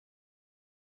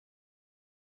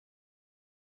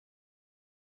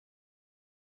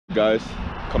Guys,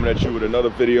 coming at you with another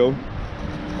video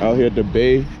out here at the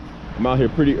bay. I'm out here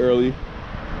pretty early.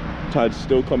 Tide's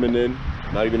still coming in,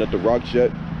 not even at the rocks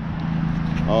yet.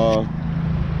 The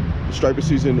striper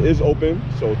season is open,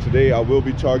 so today I will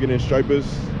be targeting stripers.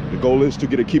 The goal is to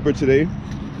get a keeper today.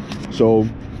 So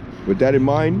with that in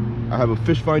mind, I have a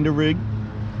fish finder rig.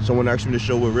 Someone asked me to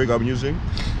show what rig I'm using.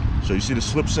 So you see the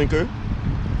slip sinker.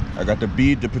 I got the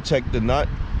bead to protect the knot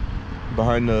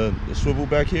behind the swivel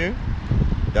back here,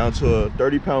 down to a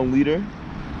 30-pound leader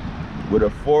with a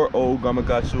 4-0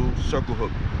 Gamakatsu circle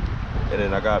hook. And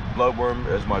then I got bloodworm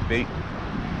as my bait.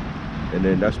 And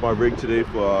then that's my rig today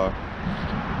for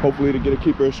hopefully to get a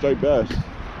keeper of striped bass.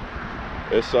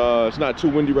 It's not too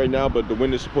windy right now, but the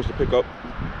wind is supposed to pick up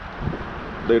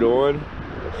later on.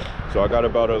 So I got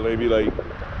about maybe like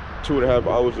 2.5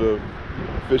 hours of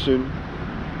fishing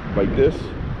like this.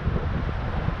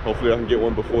 Hopefully I can get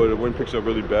one before the wind picks up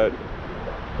really bad.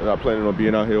 I'm not planning on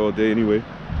being out here all day anyway.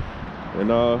 And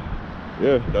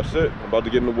yeah, that's it. I'm about to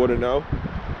get in the water now.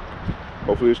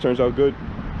 Hopefully this turns out good.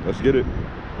 Let's get it.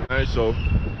 All right, so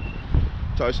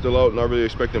tide's still out. Not really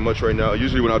expecting much right now.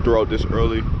 Usually when I throw out this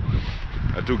early,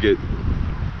 I do get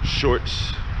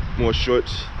shorts, more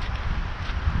shorts.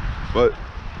 But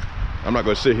I'm not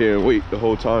gonna sit here and wait the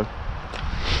whole time.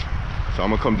 So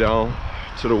I'm gonna come down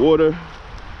to the water.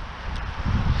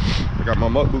 I got my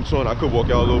muck boots on. I could walk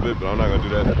out a little bit, but I'm not gonna do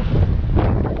that.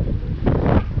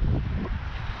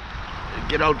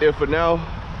 Get out there for now,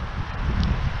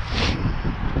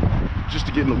 just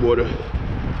to get in the water.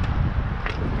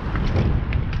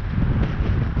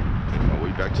 My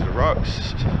way back to the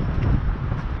rocks.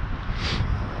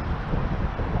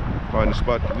 Find a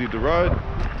spot to leave the rod.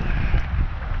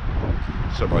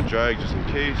 Set my drag just in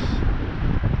case.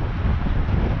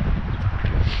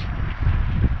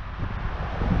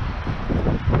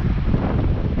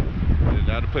 And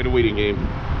now to play the waiting game.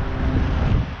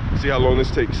 See how long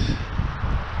this takes.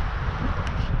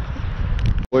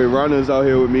 Boy, Rona is out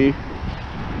here with me.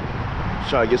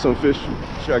 Trying to get some fish.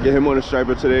 Try to get him on a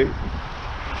striper today.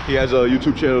 He has a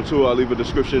YouTube channel too. I'll leave a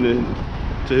description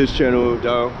to his channel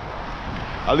down.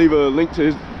 I'll leave a link to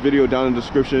his video down in the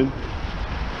description.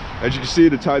 As you can see,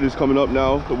 the tide is coming up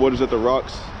now. The water's at the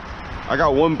rocks. I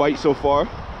got one bite so far.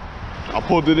 I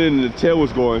pulled it in and the tail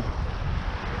was going.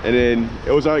 And then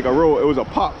it was like a roll, it was a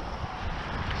pop.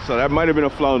 So that might have been a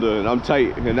flounder, and I'm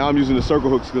tight. And now I'm using the circle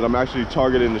hooks because I'm actually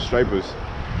targeting the stripers.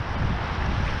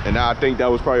 And now I think that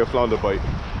was probably a flounder bite.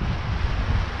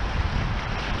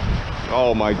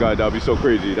 Oh my God, that'd be so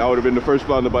crazy. That would have been the first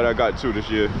flounder bite I got too this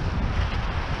year.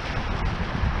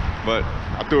 But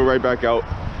I threw it right back out.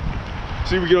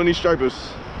 See if we get on these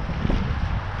stripers.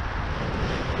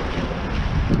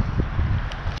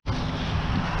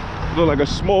 Look like a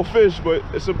small fish, but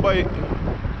it's a bite.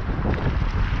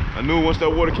 I knew once that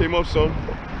water came up some.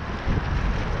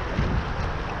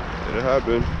 It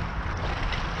happened.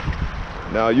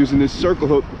 Now using this circle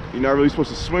hook, you're not really supposed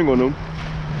to swing on them.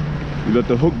 You let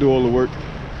the hook do all the work.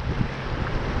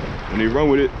 When they run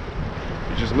with it,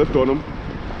 you just lift on them.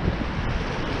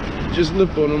 Just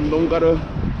lift on them, don't gotta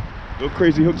no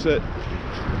crazy hook set.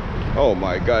 Oh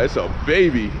my God, it's a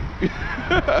baby.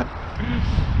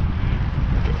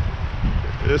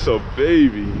 It's a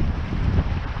baby.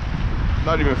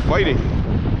 Not even fighting.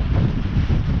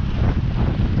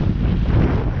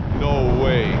 No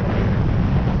way.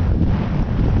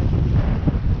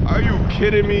 Are you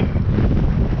kidding me?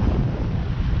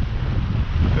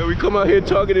 And we come out here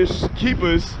targeting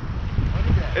keepers,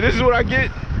 and this is what I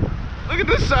get. Look at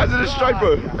the size of the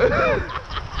striper.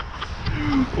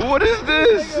 What is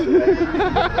this?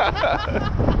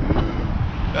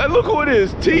 And look who it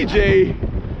is, TJ.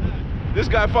 This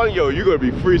guy finally, yo, you're gonna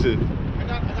be freezing. I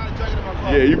got a jacket in my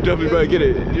car. Yeah, you definitely better get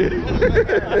it. You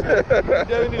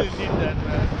definitely need to see that,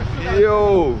 man.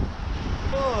 Yo.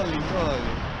 Holy.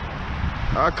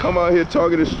 I come out here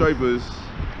targeting stripers.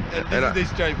 And this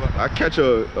is the striper. I catch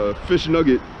a fish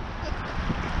nugget.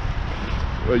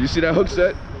 Well, you see that hook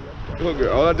set? Look,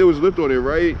 all I did was lift on it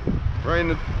right in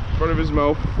the front of his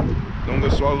mouth. Don't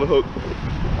let swallow the hook.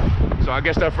 So I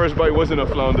guess that first bite wasn't a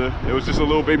flounder. It was just a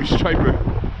little baby striper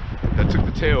that took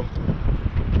the tail.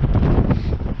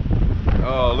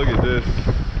 Oh, look at this.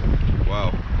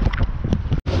 Wow.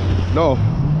 No,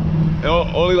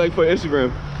 only like for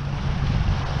Instagram.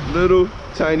 Little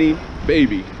tiny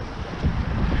baby.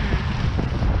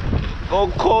 Go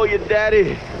call your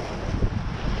daddy.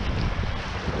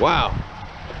 Wow.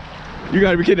 You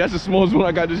gotta be kidding, that's the smallest one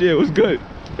I got this year. It was good.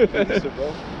 Easter,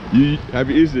 bro. You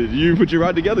happy Easter? You even put your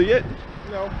rod together yet?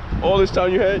 No. All this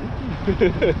time you had?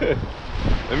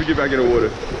 Let me get back in the water.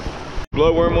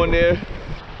 Bloodworm on there.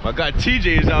 My guy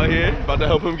TJ is out here, about to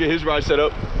help him get his ride set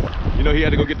up. You know, he had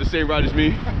to go get the same ride as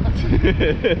me.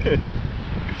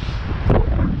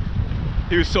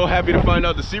 He was so happy to find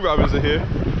out the sea robins are here.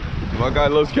 My guy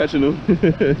loves catching them.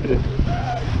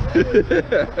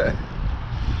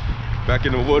 Back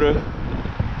in the water.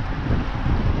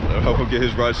 I'll help him get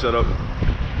his ride set up.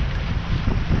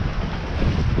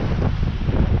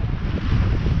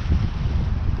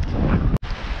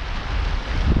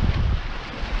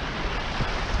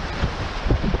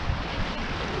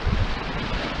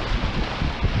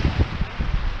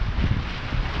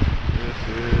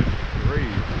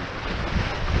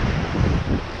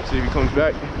 See if he comes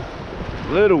back.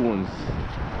 Little ones.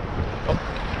 Oh,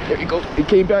 there he goes. He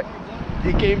came back.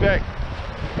 He came back.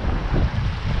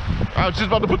 I was just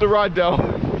about to put the rod down.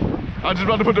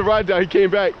 He came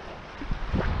back.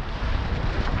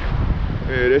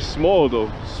 Yeah, they're small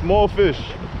though. Small fish.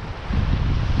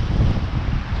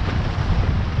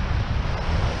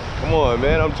 Come on,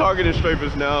 man. I'm targeting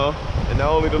stripers now. And now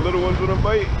only the little ones with a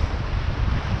bite.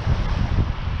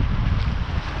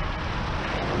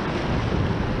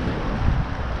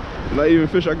 Not even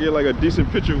fish I get like a decent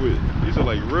picture with. These are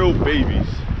like real babies.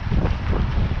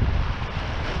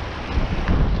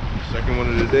 Second one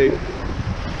of the day.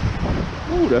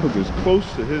 Ooh, that hook is close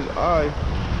to his eye.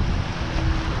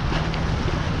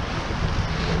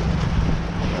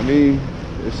 I mean,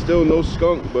 it's still no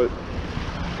skunk, but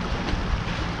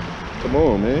come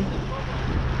on, man.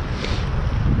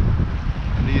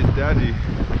 I need his daddy.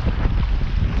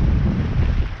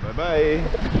 Bye-bye.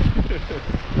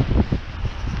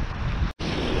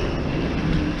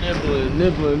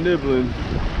 Nibbling.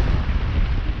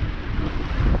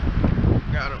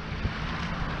 Got him.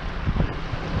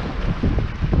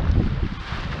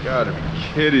 Gotta be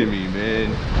kidding me,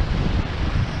 man.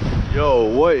 Yo,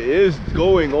 what is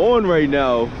going on right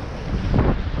now?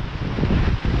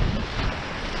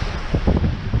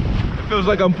 It feels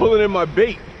like I'm pulling in my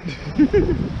bait.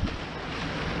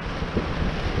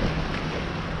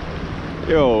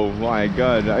 Yo, my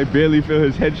God, I barely feel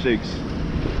his head shakes.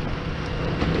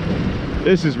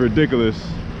 This is ridiculous.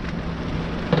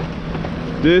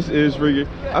 This is freaking.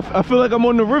 I feel like I'm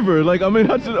on the river. Like I'm on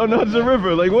the Hudson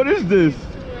River. Like what is this?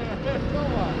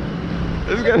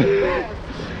 This guy.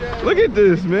 Look at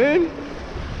this, man.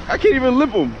 I can't even lip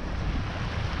him.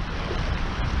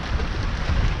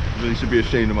 Really should be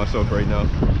ashamed of myself right now.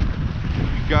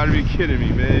 You gotta be kidding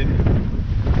me, man.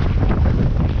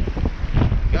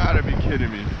 Gotta be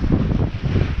kidding me.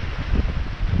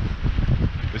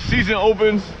 The season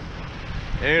opens.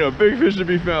 Ain't a big fish to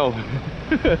be found.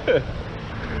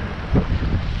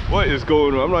 What is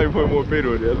going on? I'm not even putting more bait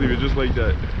on it. I'll leave it just like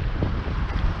that.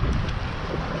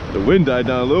 The wind died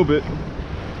down a little bit.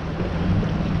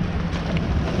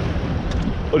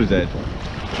 What is that?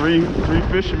 Three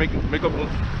fish make up.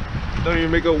 Don't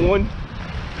even make up one.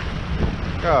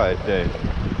 God dang.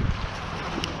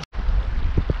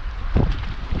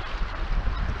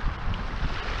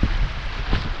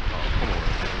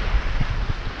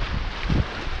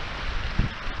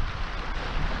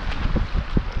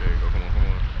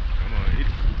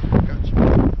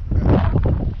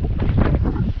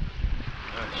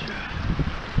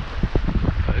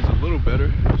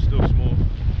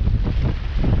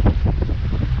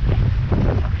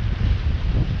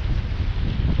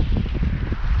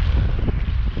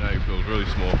 Really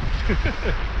small.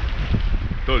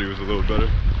 Thought he was a little better.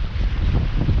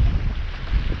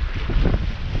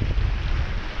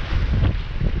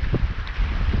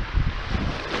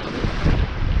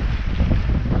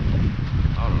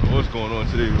 I don't know what's going on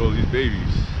today with all these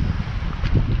babies.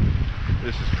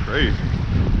 This is crazy.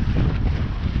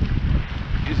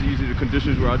 These are usually the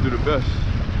conditions where I do the best.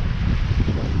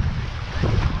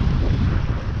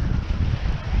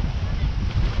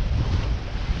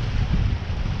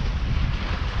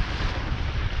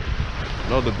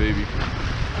 Another baby.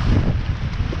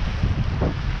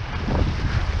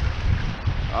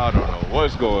 I don't know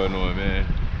what's going on, man.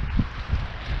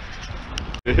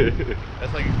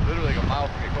 That's like literally like a mile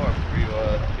from your car before you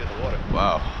get in the water.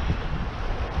 Wow.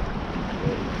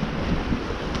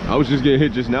 I was just getting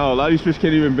hit just now. A lot of these fish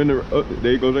can't even bend the. Oh,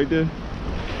 there he goes right there.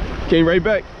 Came right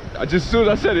back. As soon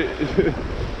as I said it.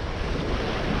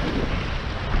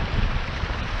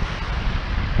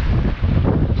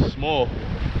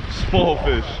 Small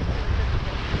fish.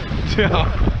 Yeah,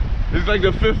 it's like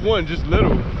the fifth one, just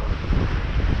little.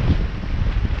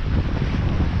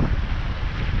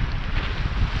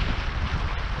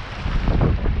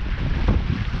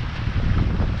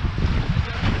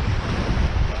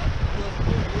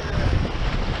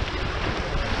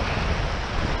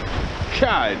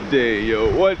 God dang,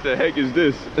 yo, what the heck is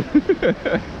this?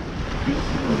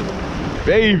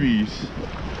 Babies.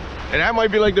 And that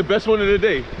might be like the best one of the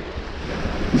day.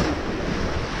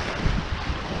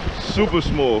 Super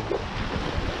small.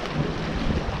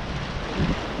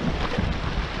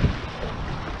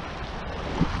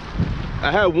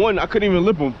 I had one, I couldn't even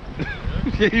lip him.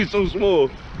 Yeah, he's so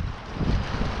small.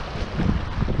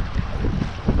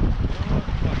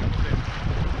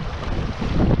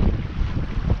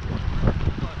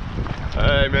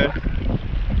 Alright, man.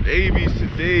 Babies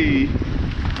today.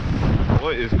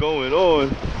 What is going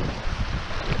on?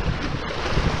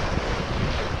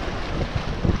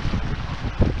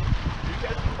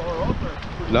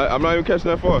 No, I'm not even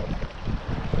catching that far.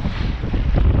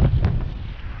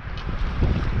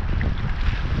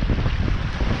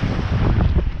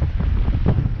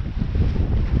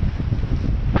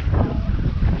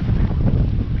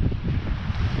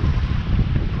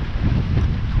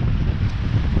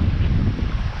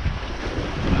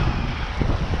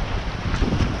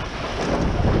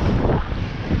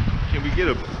 Can we get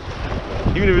a,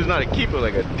 even if it's not a keeper,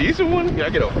 like a decent one? Can I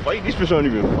get a fight? These fish aren't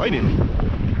even fighting.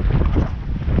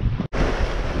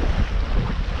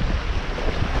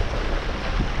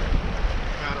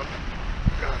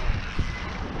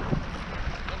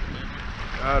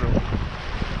 Got him.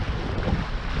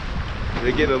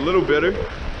 They get a little better.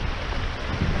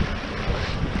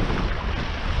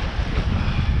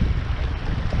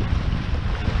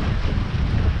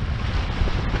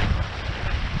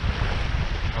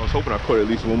 I was hoping I caught at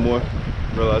least one more.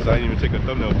 Realized I didn't even take a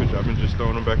thumbnail picture. I've been just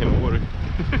throwing them back in the water.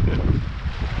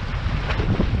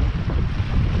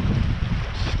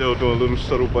 Still doing little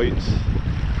subtle bites.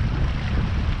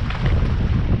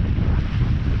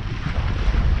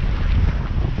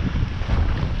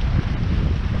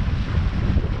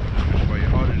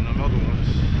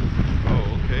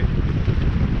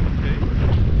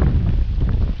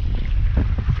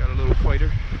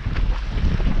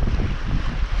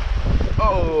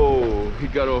 Oh, he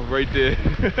got off right there.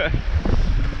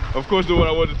 Of course, the one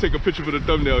I wanted to take a picture for the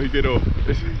thumbnail, he get off.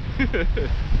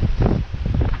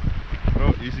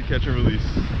 Oh, easy catch and release.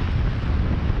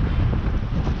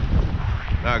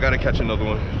 Now I gotta catch another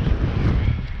one.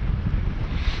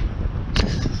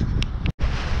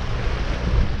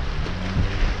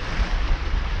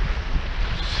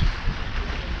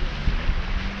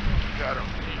 Got him.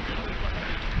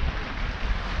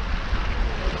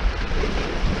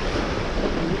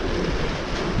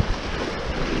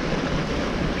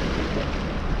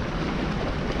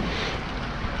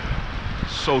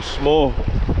 So small.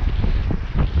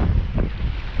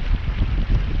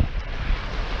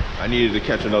 I needed to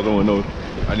catch another one though.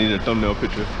 I needed a thumbnail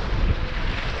picture.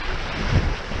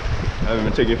 I haven't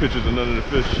been taking pictures of none of the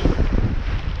fish.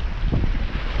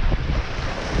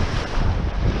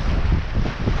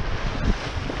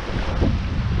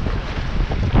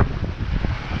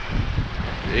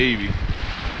 Baby.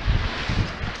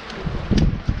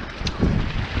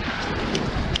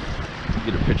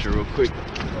 Get a picture real quick.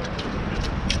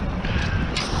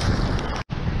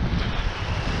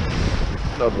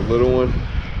 Another little one.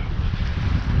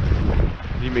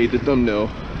 He made the thumbnail.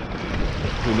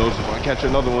 Who knows if I catch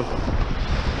another one.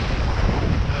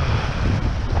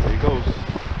 There he goes.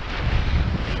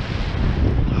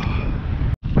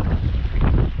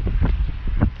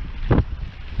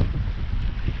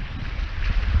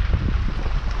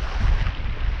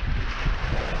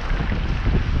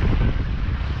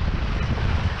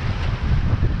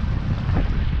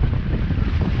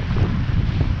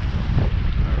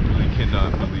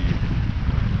 Cannot believe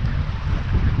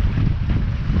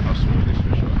how small these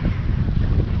fish are.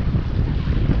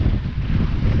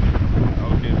 I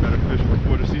was getting better fish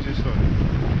before the season started.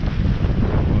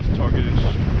 I was targeting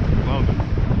flounder.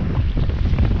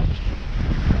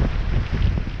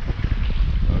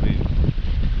 I mean,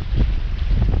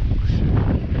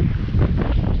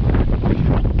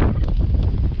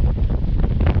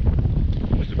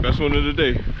 it's the best one of the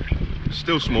day.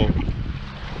 Still small.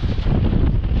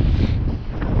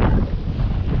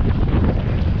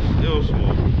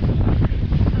 Small.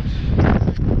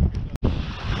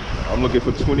 I'm looking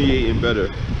for 28 and better.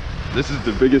 This is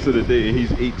the biggest of the day and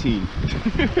he's 18.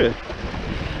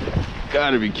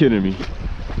 Gotta be kidding me.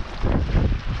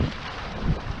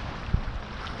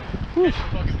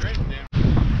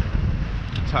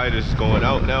 Tide is going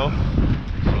out now,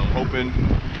 so I'm hoping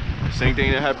the same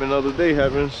thing that happened the other day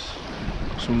happens.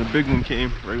 That's when the big one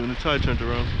came, right when the tide turned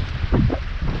around.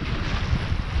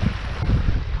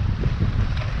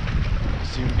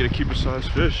 See if we get a keeper size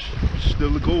fish.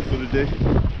 Still the goal for the day.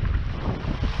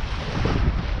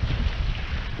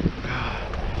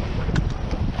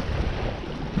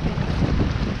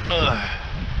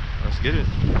 Let's get it.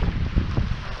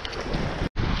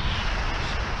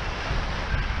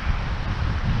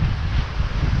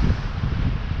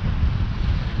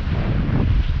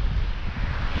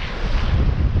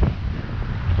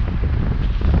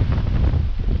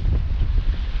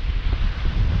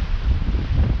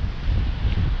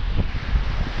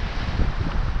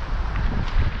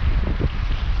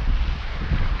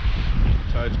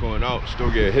 Tide's going out, still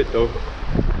get hit though.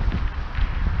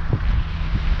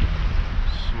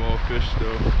 Small fish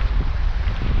though.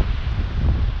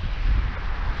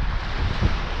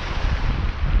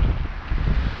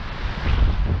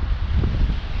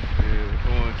 Yeah,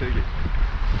 come on, take it.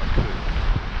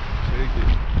 Take it.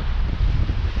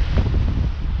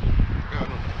 Got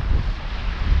him.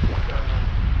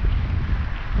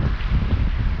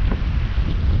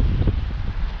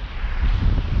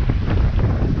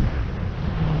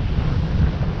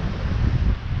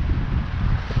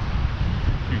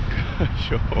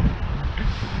 Yo.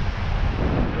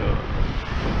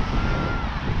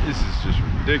 This is just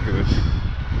ridiculous.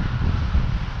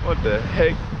 What the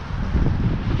heck?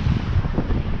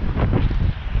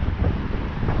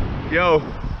 Yo.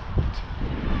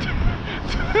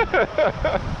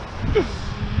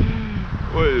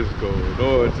 What is going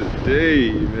on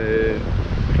today, man?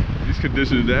 These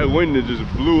conditions, that wind that just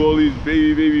blew all these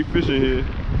baby fish in here.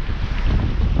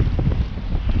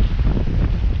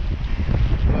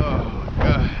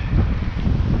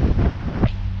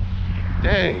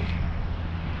 Dang.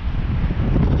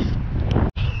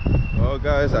 Well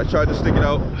guys, I tried to stick it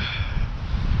out.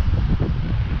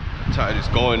 Tide is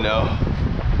going now.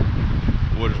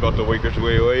 Water's about to wake us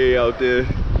way out there.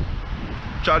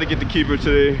 Tried to get the keeper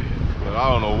today, but I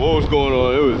don't know what was going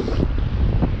on. It was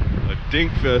a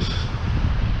Dink Fest.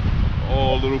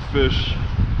 All little fish.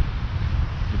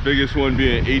 The biggest one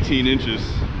being 18 inches.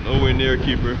 Nowhere near a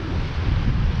keeper.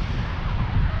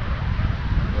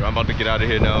 But I'm about to get out of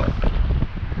here now.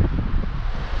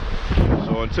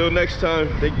 So until next time,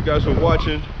 thank you guys for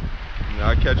watching, and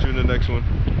I'll catch you in the next one.